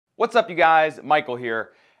What's up, you guys? Michael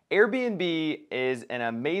here. Airbnb is an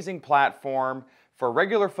amazing platform for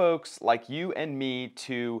regular folks like you and me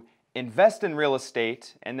to invest in real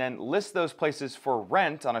estate and then list those places for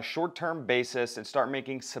rent on a short-term basis and start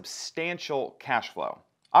making substantial cash flow.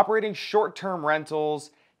 Operating short-term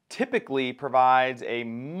rentals typically provides a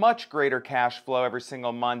much greater cash flow every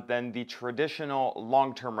single month than the traditional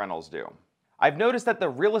long-term rentals do. I've noticed that the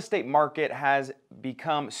real estate market has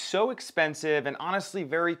become so expensive and honestly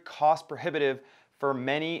very cost prohibitive for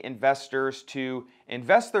many investors to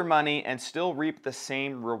invest their money and still reap the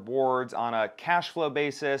same rewards on a cash flow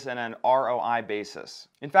basis and an ROI basis.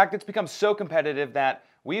 In fact, it's become so competitive that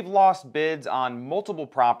we've lost bids on multiple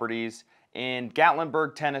properties in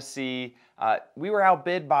Gatlinburg, Tennessee. We were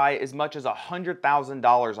outbid by as much as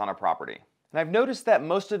 $100,000 on a property. And I've noticed that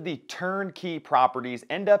most of the turnkey properties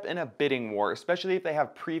end up in a bidding war, especially if they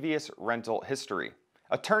have previous rental history.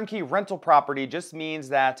 A turnkey rental property just means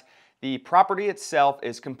that the property itself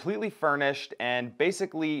is completely furnished and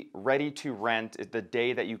basically ready to rent the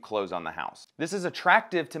day that you close on the house. This is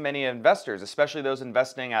attractive to many investors, especially those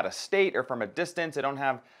investing out of state or from a distance. They don't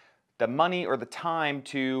have the money or the time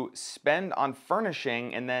to spend on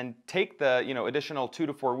furnishing and then take the additional 2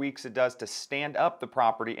 to 4 weeks it does to stand up the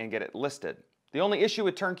property and get it listed. The only issue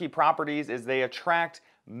with turnkey properties is they attract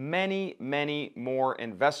many more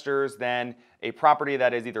investors than a property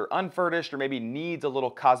that is either unfurnished or maybe needs a little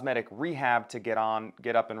cosmetic rehab to get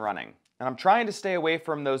up and running. And I'm trying to stay away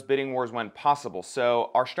from those bidding wars when possible.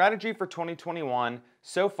 So our strategy for 2021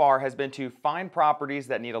 so far has been to find properties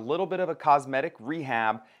that need a little bit of a cosmetic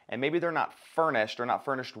rehab and maybe they're not furnished or not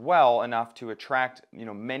furnished well enough to attract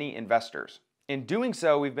many investors. In doing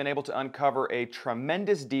so, we've been able to uncover a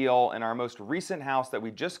tremendous deal in our most recent house that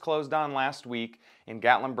we just closed on last week in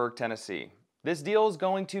Gatlinburg, Tennessee. This deal is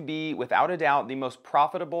going to be, without a doubt, the most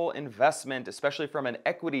profitable investment, especially from an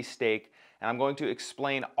equity stake. And I'm going to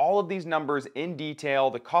explain all of these numbers in detail,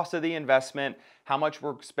 the cost of the investment, how much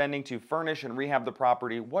we're spending to furnish and rehab the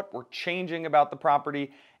property, what we're changing about the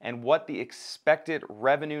property, and what the expected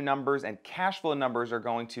revenue numbers and cash flow numbers are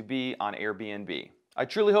going to be on Airbnb. I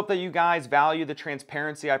truly hope that you guys value the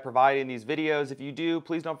transparency I provide in these videos. If you do,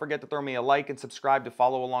 please don't forget to throw me a like and subscribe to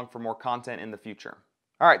follow along for more content in the future.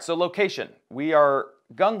 All right, so location. We are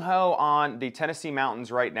gung-ho on the Tennessee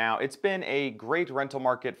mountains right now. It's been a great rental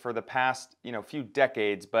market for the past few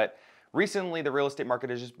decades, but recently the real estate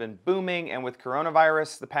market has just been booming, and with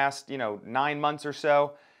coronavirus the past 9 months or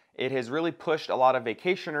so, it has really pushed a lot of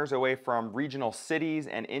vacationers away from regional cities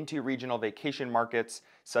and into regional vacation markets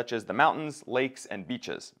such as the mountains, lakes, and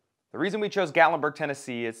beaches. The reason we chose Gatlinburg,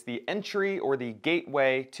 Tennessee is the entry or the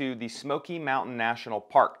gateway to the Smoky Mountain National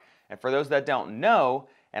Park. And for those that don't know,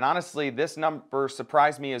 and honestly this number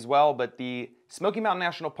surprised me as well, but the Smoky Mountain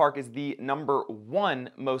National Park is the #1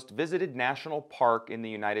 most visited national park in the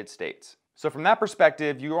United States. So from that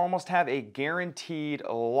perspective, you almost have a guaranteed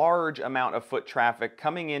large amount of foot traffic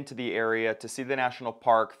coming into the area to see the national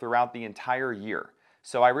park throughout the entire year.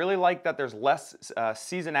 So I really like that there's less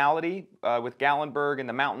seasonality with Gatlinburg in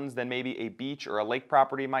the mountains than maybe a beach or a lake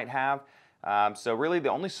property might have. So really the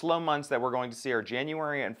only slow months that we're going to see are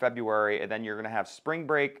January and February, and then you're going to have spring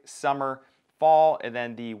break, summer, fall, and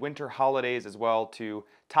then the winter holidays as well to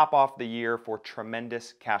top off the year for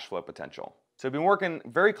tremendous cash flow potential. So we've been working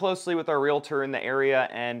very closely with our realtor in the area,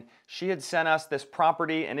 and she had sent us this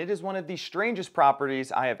property, and it is one of the strangest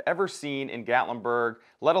properties I have ever seen in Gatlinburg,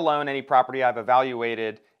 let alone any property I've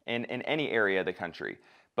evaluated in any area of the country.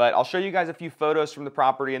 But I'll show you guys a few photos from the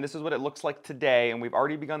property, and this is what it looks like today, and we've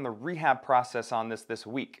already begun the rehab process on this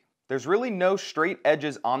week. There's really no straight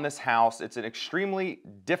edges on this house. It's an extremely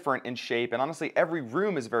different in shape, and honestly every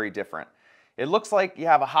room is very different. It looks like you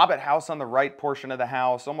have a hobbit house on the right portion of the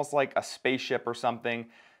house, almost like a spaceship or something.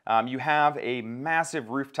 You have a massive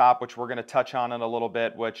rooftop, which we're going to touch on in a little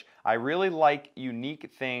bit, which I really like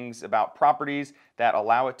unique things about properties that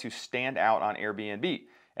allow it to stand out on Airbnb.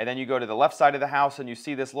 And then you go to the left side of the house and you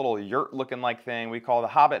see this little yurt looking like thing we call the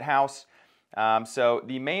hobbit house. So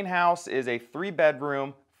the main house is a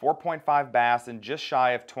 3-bedroom, 4.5 baths, and just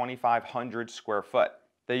shy of 2,500 square foot.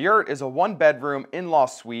 The yurt is a 1-bedroom in-law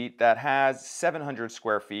suite that has 700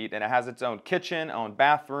 square feet, and it has its own kitchen, own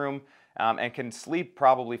bathroom, and can sleep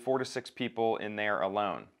probably 4 to 6 people in there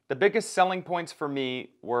alone. The biggest selling points for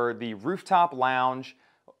me were the rooftop lounge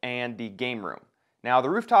and the game room. Now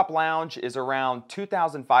the rooftop lounge is around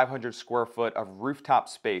 2,500 square foot of rooftop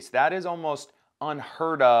space. That is almost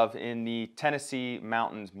unheard of in the Tennessee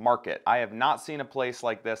mountains market. I have not seen a place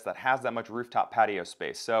like this that has that much rooftop patio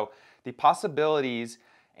space. So the possibilities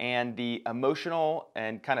and the emotional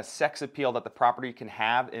and kind of sex appeal that the property can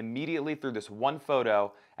have immediately through this one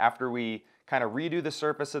photo after we kind of redo the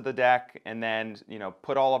surface of the deck and then,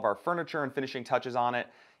 put all of our furniture and finishing touches on it,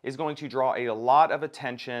 is going to draw a lot of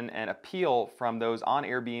attention and appeal from those on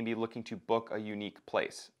Airbnb looking to book a unique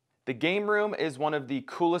place. The game room is one of the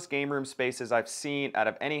coolest game room spaces I've seen out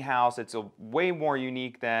of any house. It's way more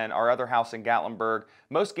unique than our other house in Gatlinburg.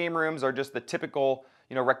 Most game rooms are just the typical,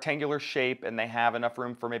 rectangular shape, and they have enough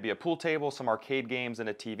room for maybe a pool table, some arcade games, and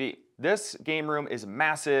a TV. This game room is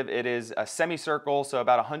massive. It is a semicircle, so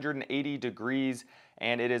about 180 degrees,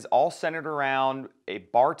 and it is all centered around a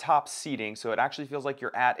bar top seating, so it actually feels like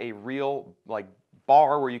you're at a real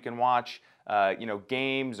bar where you can watch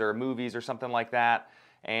games or movies or something like that.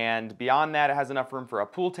 And beyond that, it has enough room for a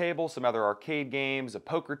pool table, some other arcade games, a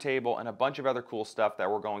poker table, and a bunch of other cool stuff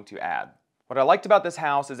that we're going to add. What I liked about this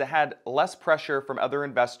house is it had less pressure from other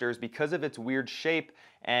investors because of its weird shape,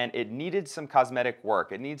 and it needed some cosmetic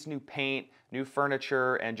work. It needs new paint, new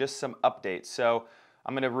furniture, and just some updates. So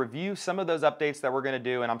I'm going to review some of those updates that we're going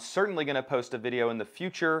to do, and I'm certainly going to post a video in the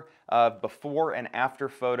future of before and after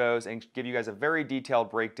photos and give you guys a very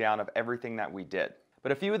detailed breakdown of everything that we did.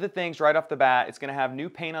 But a few of the things right off the bat, it's going to have new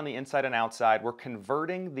paint on the inside and outside. We're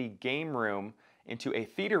converting the game room into a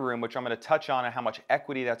theater room, which I'm going to touch on and how much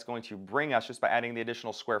equity that's going to bring us just by adding the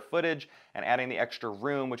additional square footage and adding the extra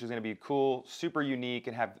room, which is going to be cool, super unique,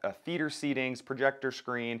 and have theater seatings, projector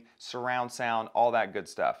screen, surround sound, all that good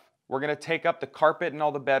stuff. We're going to take up the carpet in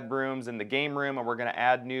all the bedrooms and the game room, and we're going to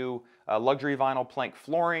add new luxury vinyl plank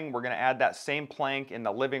flooring. We're going to add that same plank in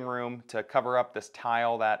the living room to cover up this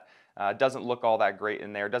tile that doesn't look all that great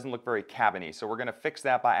in there. It doesn't look very cabiny. So we're going to fix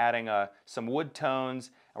that by adding some wood tones,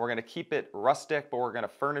 and we're going to keep it rustic, but we're going to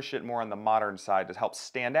furnish it more on the modern side to help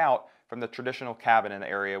stand out from the traditional cabin in the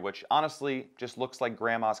area, which honestly just looks like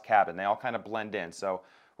grandma's cabin. They all kind of blend in. So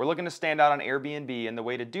we're looking to stand out on Airbnb, and the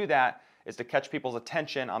way to do that is to catch people's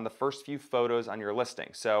attention on the first few photos on your listing.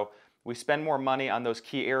 So we spend more money on those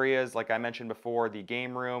key areas, like I mentioned before, the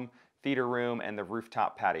game room, theater room, and the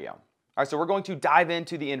rooftop patio. All right, so we're going to dive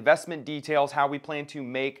into the investment details, how we plan to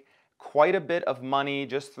make quite a bit of money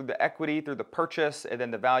just through the equity, through the purchase, and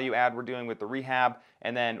then the value add we're doing with the rehab,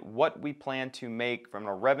 and then what we plan to make from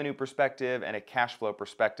a revenue perspective and a cash flow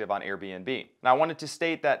perspective on Airbnb. Now, I wanted to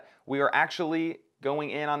state that we are actually going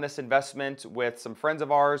in on this investment with some friends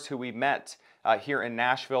of ours who we met here in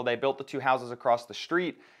Nashville. They built the two houses across the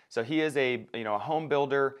street. So he is a home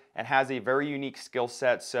builder and has a very unique skill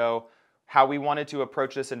set. So how we wanted to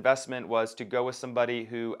approach this investment was to go with somebody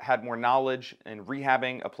who had more knowledge in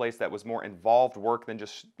rehabbing a place that was more involved work than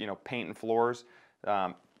just paint and floors.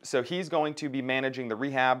 So he's going to be managing the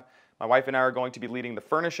rehab. My wife and I are going to be leading the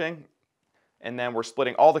furnishing, and then we're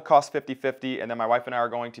splitting all the costs 50-50, and then my wife and I are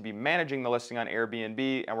going to be managing the listing on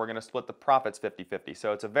Airbnb, and we're going to split the profits 50-50.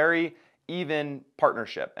 So it's a very even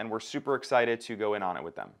partnership, and we're super excited to go in on it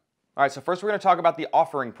with them. All right, so first we're going to talk about the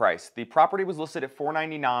offering price. The property was listed at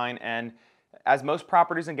 $499, and as most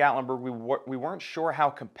properties in Gatlinburg, we weren't sure how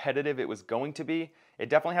competitive it was going to be. It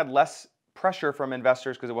definitely had less pressure from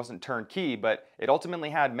investors because it wasn't turnkey, but it ultimately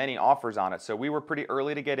had many offers on it. So we were pretty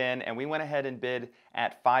early to get in, and we went ahead and bid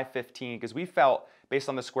at $515 because we felt, based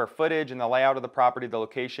on the square footage and the layout of the property, the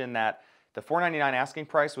location, that the $499 asking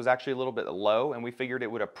price was actually a little bit low, and we figured it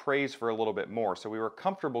would appraise for a little bit more. So we were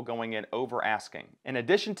comfortable going in over asking. In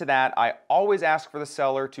addition to that, I always ask for the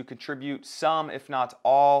seller to contribute some, if not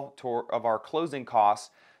all, of our closing costs.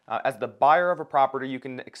 As the buyer of a property, you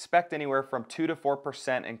can expect anywhere from 2 to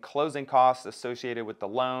 4% in closing costs associated with the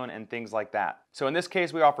loan and things like that. So in this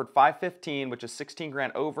case, we offered $515, which is 16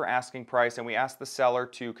 grand over asking price, and we asked the seller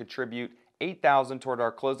to contribute $8,000 toward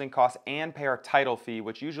our closing costs and pay our title fee,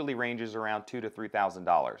 which usually ranges around $2,000 to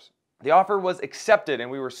 $3,000. The offer was accepted, and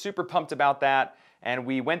we were super pumped about that. And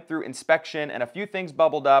we went through inspection, and a few things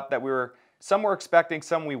bubbled up that some were expecting,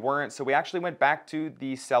 some we weren't. So we actually went back to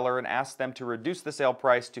the seller and asked them to reduce the sale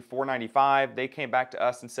price to $495. They came back to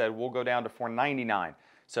us and said, we'll go down to $499.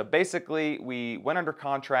 So basically, we went under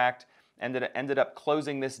contract and ended up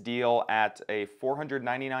closing this deal at a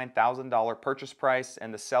 $499,000 purchase price,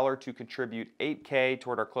 and the seller to contribute $8K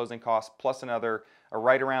toward our closing costs, plus another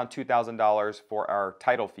right around $2,000 for our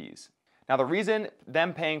title fees. Now, the reason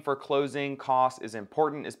them paying for closing costs is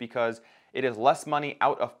important is because it is less money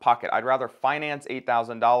out of pocket. I'd rather finance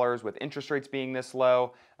 $8,000 with interest rates being this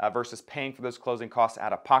low versus paying for those closing costs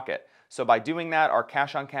out of pocket. So by doing that, our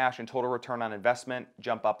cash on cash and total return on investment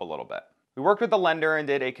jump up a little bit. We worked with the lender and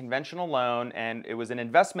did a conventional loan, and it was an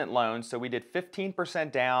investment loan, so we did 15%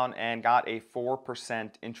 down and got a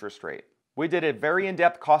 4% interest rate. We did a very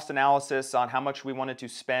in-depth cost analysis on how much we wanted to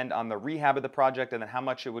spend on the rehab of the project and then how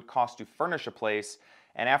much it would cost to furnish a place.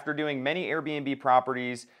 And after doing many Airbnb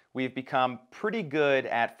properties, we've become pretty good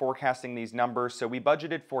at forecasting these numbers. So we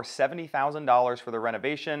budgeted for $70,000 for the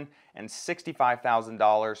renovation and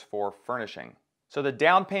 $65,000 for furnishing. So the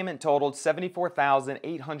down payment totaled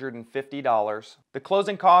 $74,850. The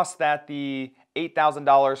closing costs, that the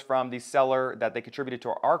 $8,000 from the seller that they contributed to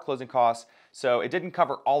our closing costs, so it didn't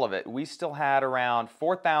cover all of it. We still had around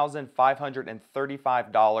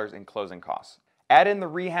 $4,535 in closing costs. Add in the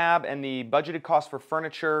rehab and the budgeted cost for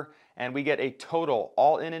furniture, and we get a total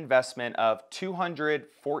all-in investment of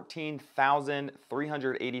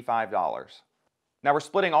 $214,385. Now we're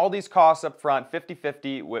splitting all these costs up front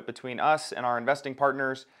 50-50 between us and our investing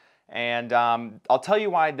partners. And I'll tell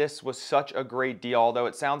you why this was such a great deal. Although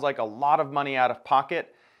it sounds like a lot of money out of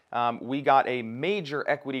pocket, we got a major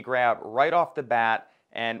equity grab right off the bat.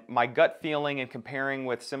 And my gut feeling in comparing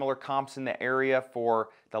with similar comps in the area for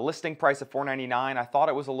the listing price of $499, I thought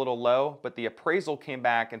it was a little low, but the appraisal came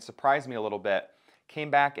back and surprised me a little bit.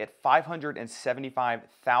 Came back at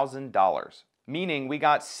 $575,000. Meaning we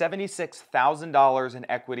got $76,000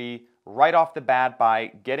 in equity right off the bat by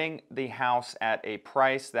getting the house at a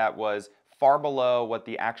price that was far below what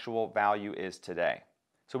the actual value is today.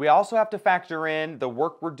 So we also have to factor in the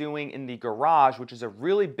work we're doing in the garage, which is a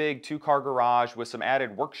really big 2-car garage with some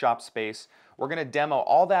added workshop space. We're going to demo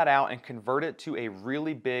all that out and convert it to a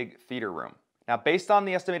really big theater room. Now, based on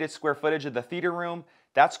the estimated square footage of the theater room,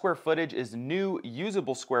 that square footage is new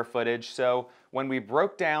usable square footage. So when we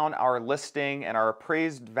broke down our listing and our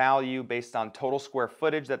appraised value based on total square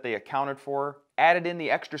footage that they accounted for, added in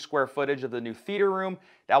the extra square footage of the new theater room,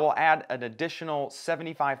 that will add an additional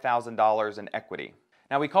 $75,000 in equity.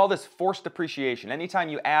 Now we call this forced depreciation. Anytime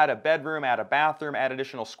you add a bedroom, add a bathroom, add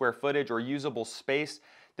additional square footage or usable space,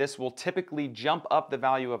 this will typically jump up the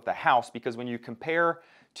value of the house, because when you compare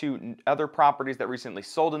to other properties that recently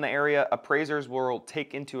sold in the area, appraisers will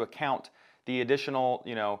take into account the additional,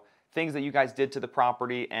 things that you guys did to the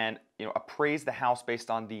property and, appraise the house based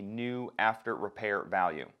on the new after repair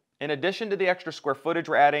value. In addition to the extra square footage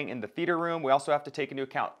we're adding in the theater room, we also have to take into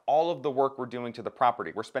account all of the work we're doing to the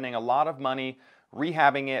property. We're spending a lot of money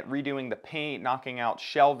rehabbing it, redoing the paint, knocking out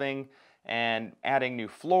shelving, and adding new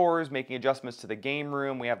floors, making adjustments to the game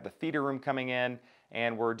room. We have the theater room coming in,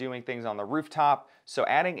 and we're doing things on the rooftop. So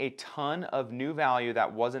adding a ton of new value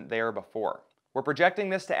that wasn't there before. We're projecting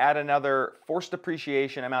this to add another forced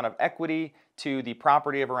depreciation amount of equity to the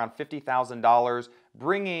property of around $50,000,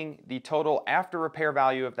 bringing the total after repair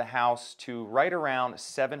value of the house to right around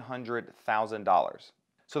 $700,000.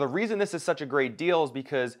 So the reason this is such a great deal is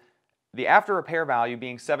because the after repair value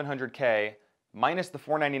being $700K minus the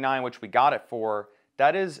 $499, which we got it for,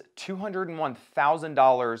 that is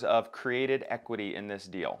 $201,000 of created equity in this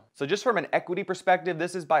deal. So just from an equity perspective,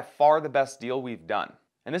 this is by far the best deal we've done.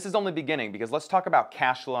 And this is only beginning, because let's talk about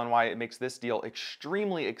cash flow and why it makes this deal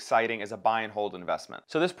extremely exciting as a buy and hold investment.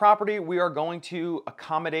 So this property, we are going to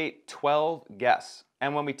accommodate 12 guests.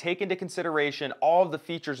 And when we take into consideration all of the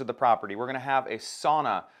features of the property, we're going to have a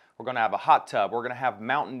sauna, we're going to have a hot tub, we're going to have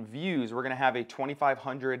mountain views, we're going to have a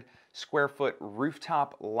 2,500 square foot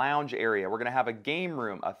rooftop lounge area. We're going to have a game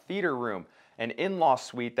room, a theater room, an in-law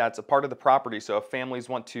suite that's a part of the property. So if families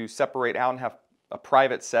want to separate out and have a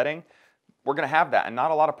private setting, we're going to have that. And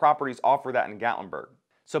not a lot of properties offer that in Gatlinburg.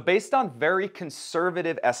 So based on very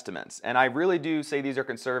conservative estimates, and I really do say these are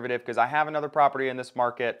conservative because I have another property in this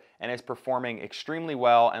market and it's performing extremely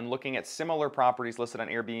well, and looking at similar properties listed on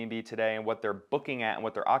Airbnb today and what they're booking at and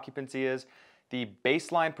what their occupancy is, the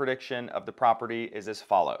baseline prediction of the property is as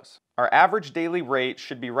follows. Our average daily rate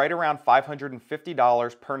should be right around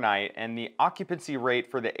 $550 per night, and the occupancy rate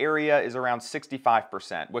for the area is around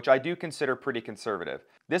 65%, which I do consider pretty conservative.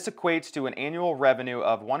 This equates to an annual revenue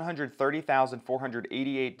of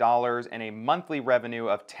 $130,488 and a monthly revenue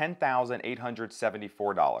of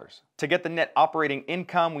 $10,874. To get the net operating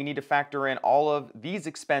income, we need to factor in all of these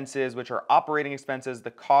expenses, which are operating expenses, the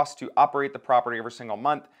cost to operate the property every single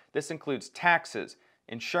month. This includes taxes,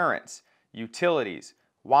 insurance, utilities,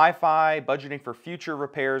 Wi-Fi, budgeting for future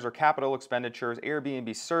repairs or capital expenditures,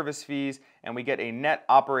 Airbnb service fees, and we get a net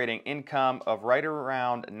operating income of right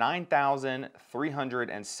around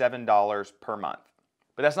 $9,307 per month.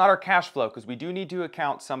 But that's not our cash flow, because we do need to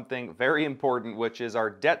account something very important, which is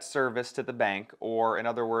our debt service to the bank, or in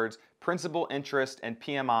other words, principal, interest, and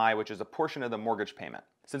PMI, which is a portion of the mortgage payment.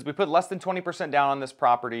 Since we put less than 20% down on this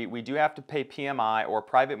property, we do have to pay PMI, or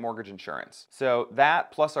private mortgage insurance. So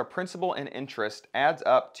that plus our principal and interest adds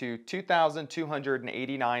up to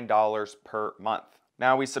 $2,289 per month.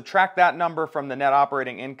 Now we subtract that number from the net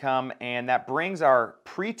operating income, and that brings our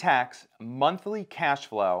pre-tax monthly cash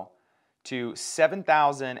flow to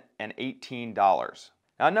 $7,018.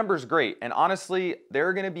 Now that number is great, and honestly, there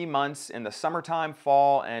are going to be months in the summertime,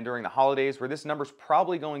 fall, and during the holidays where this number is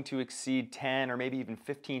probably going to exceed $10,000 or maybe even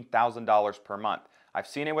 $15,000 per month. I've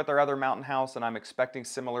seen it with our other mountain house, and I'm expecting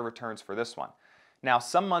similar returns for this one. Now,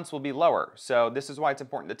 some months will be lower, so this is why it's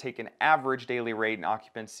important to take an average daily rate in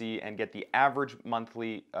occupancy and get the average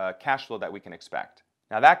monthly cash flow that we can expect.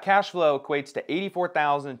 Now, that cash flow equates to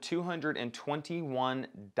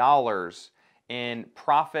 $84,221 in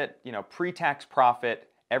profit, pre-tax profit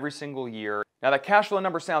every single year. Now, that cash flow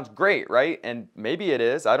number sounds great, right? And maybe it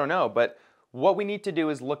is, I don't know, but what we need to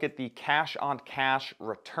do is look at the cash on cash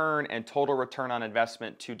return and total return on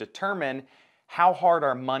investment to determine how hard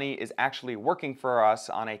our money is actually working for us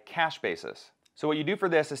on a cash basis. So what you do for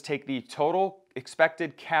this is take the total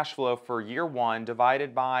expected cash flow for year one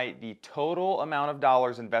divided by the total amount of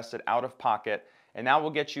dollars invested out of pocket, and that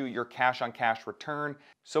will get you your cash on cash return.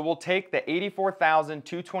 So we'll take the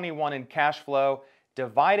 $84,221 in cash flow,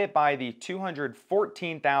 divide it by the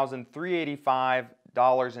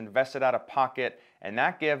 $214,385 invested out of pocket, and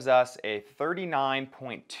that gives us a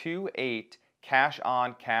 39.28 cash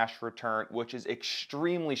on cash return, which is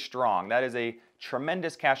extremely strong. That is a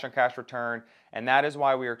tremendous cash on cash return, and that is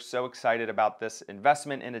why we are so excited about this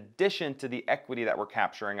investment in addition to the equity that we're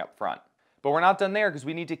capturing up front. But we're not done there, because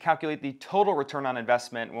we need to calculate the total return on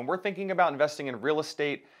investment. When we're thinking about investing in real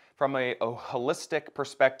estate from a holistic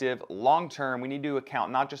perspective, long term, we need to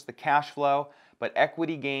account not just the cash flow, but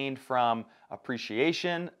equity gained from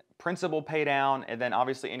appreciation, principal pay down, and then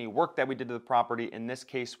obviously any work that we did to the property. In this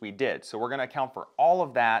case, we did. So we're going to account for all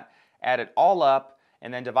of that, add it all up,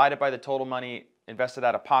 and then divide it by the total money invested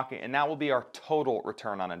out of pocket, and that will be our total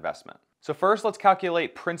return on investment. So first, let's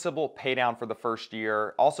calculate principal pay down for the first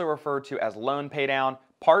year, also referred to as loan pay down.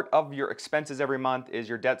 Part of your expenses every month is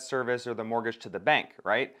your debt service or the mortgage to the bank,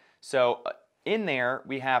 right? So in there,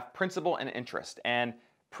 we have principal and interest, and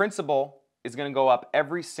principal is going to go up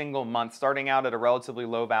every single month, starting out at a relatively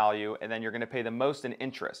low value, and then you're going to pay the most in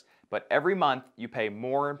interest. But every month, you pay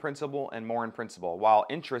more in principal and more in principal, while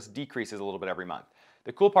interest decreases a little bit every month.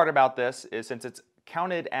 The cool part about this is, since it's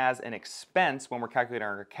counted as an expense when we're calculating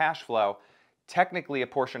our cash flow, technically a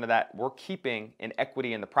portion of that we're keeping in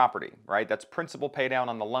equity in the property, right? That's principal pay down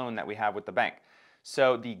on the loan that we have with the bank.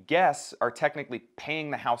 So the guests are technically paying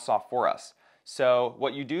the house off for us. So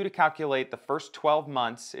what you do to calculate the first 12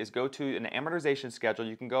 months is go to an amortization schedule.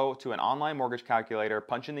 You can go to an online mortgage calculator,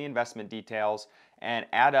 punch in the investment details, and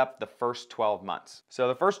add up the first 12 months. So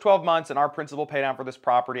the first 12 months in our principal paydown for this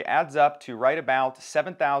property adds up to right about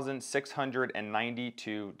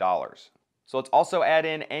 $7,692. So let's also add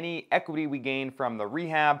in any equity we gain from the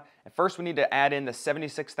rehab. And first we need to add in the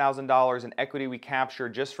 $76,000 in equity we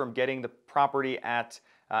captured just from getting the property at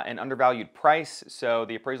an undervalued price. So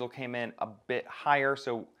the appraisal came in a bit higher,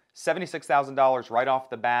 so $76,000 right off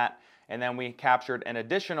the bat. And then we captured an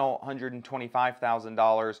additional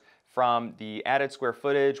 $125,000 from the added square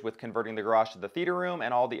footage with converting the garage to the theater room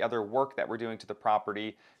and all the other work that we're doing to the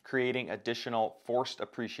property, creating additional forced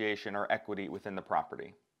appreciation or equity within the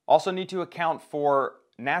property. Also need to account for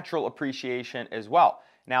natural appreciation as well.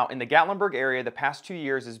 Now in the Gatlinburg area, the past 2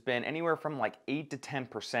 years has been anywhere from like 8 to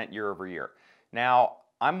 10% year over year. Now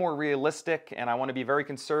I'm more realistic, and I want to be very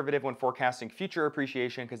conservative when forecasting future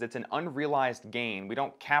appreciation because it's an unrealized gain. We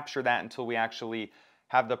don't capture that until we actually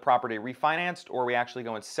have the property refinanced or we actually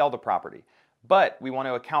go and sell the property. But we want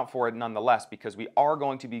to account for it nonetheless because we are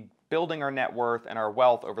going to be building our net worth and our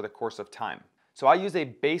wealth over the course of time. So I use a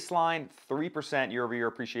baseline 3% year-over-year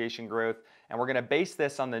appreciation growth, and we're going to base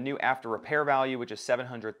this on the new after repair value, which is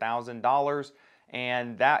 $700,000,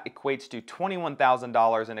 and that equates to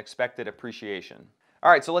 $21,000 in expected appreciation. All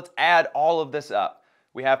right, so let's add all of this up.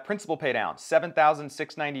 We have principal pay down,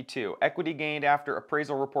 $7,692. Equity gained after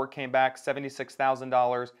appraisal report came back,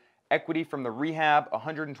 $76,000. Equity from the rehab,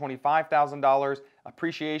 $125,000.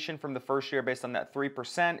 Appreciation from the first year based on that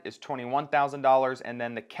 3% is $21,000. And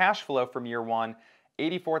then the cash flow from year one,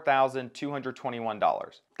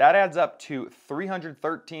 $84,221. That adds up to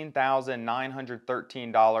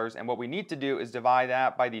 $313,913. And what we need to do is divide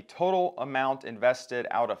that by the total amount invested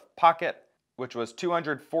out of pocket, which was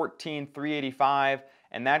 $214,385,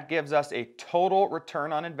 and that gives us a total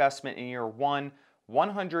return on investment in year one,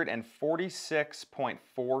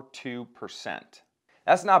 146.42%.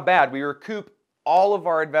 That's not bad. We recoup all of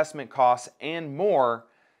our investment costs and more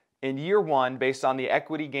in year one based on the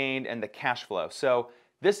equity gained and the cash flow. So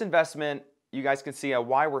this investment, you guys can see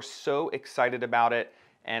why we're so excited about it.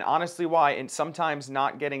 And honestly, why? And sometimes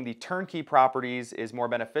not getting the turnkey properties is more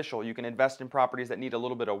beneficial. You can invest in properties that need a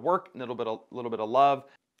little bit of work, a little bit of love,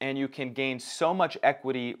 and you can gain so much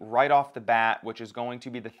equity right off the bat, which is going to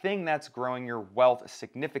be the thing that's growing your wealth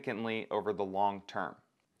significantly over the long term.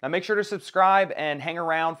 Now make sure to subscribe and hang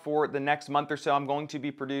around for the next month or so. I'm going to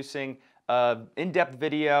be producing an in-depth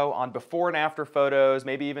video on before and after photos,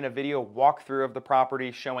 maybe even a video walkthrough of the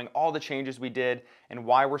property showing all the changes we did and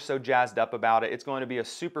why we're so jazzed up about it. It's going to be a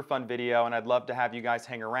super fun video, and I'd love to have you guys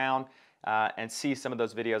hang around and see some of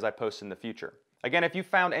those videos I post in the future. Again, if you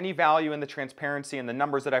found any value in the transparency and the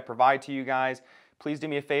numbers that I provide to you guys, please do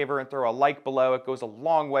me a favor and throw a like below. It goes a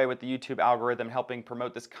long way with the YouTube algorithm, helping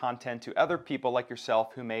promote this content to other people like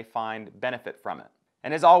yourself who may find benefit from it.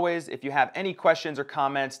 And as always, if you have any questions or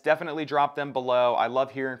comments, definitely drop them below. I love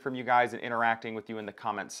hearing from you guys and interacting with you in the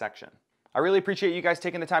comments section. I really appreciate you guys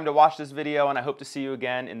taking the time to watch this video, and I hope to see you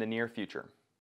again in the near future.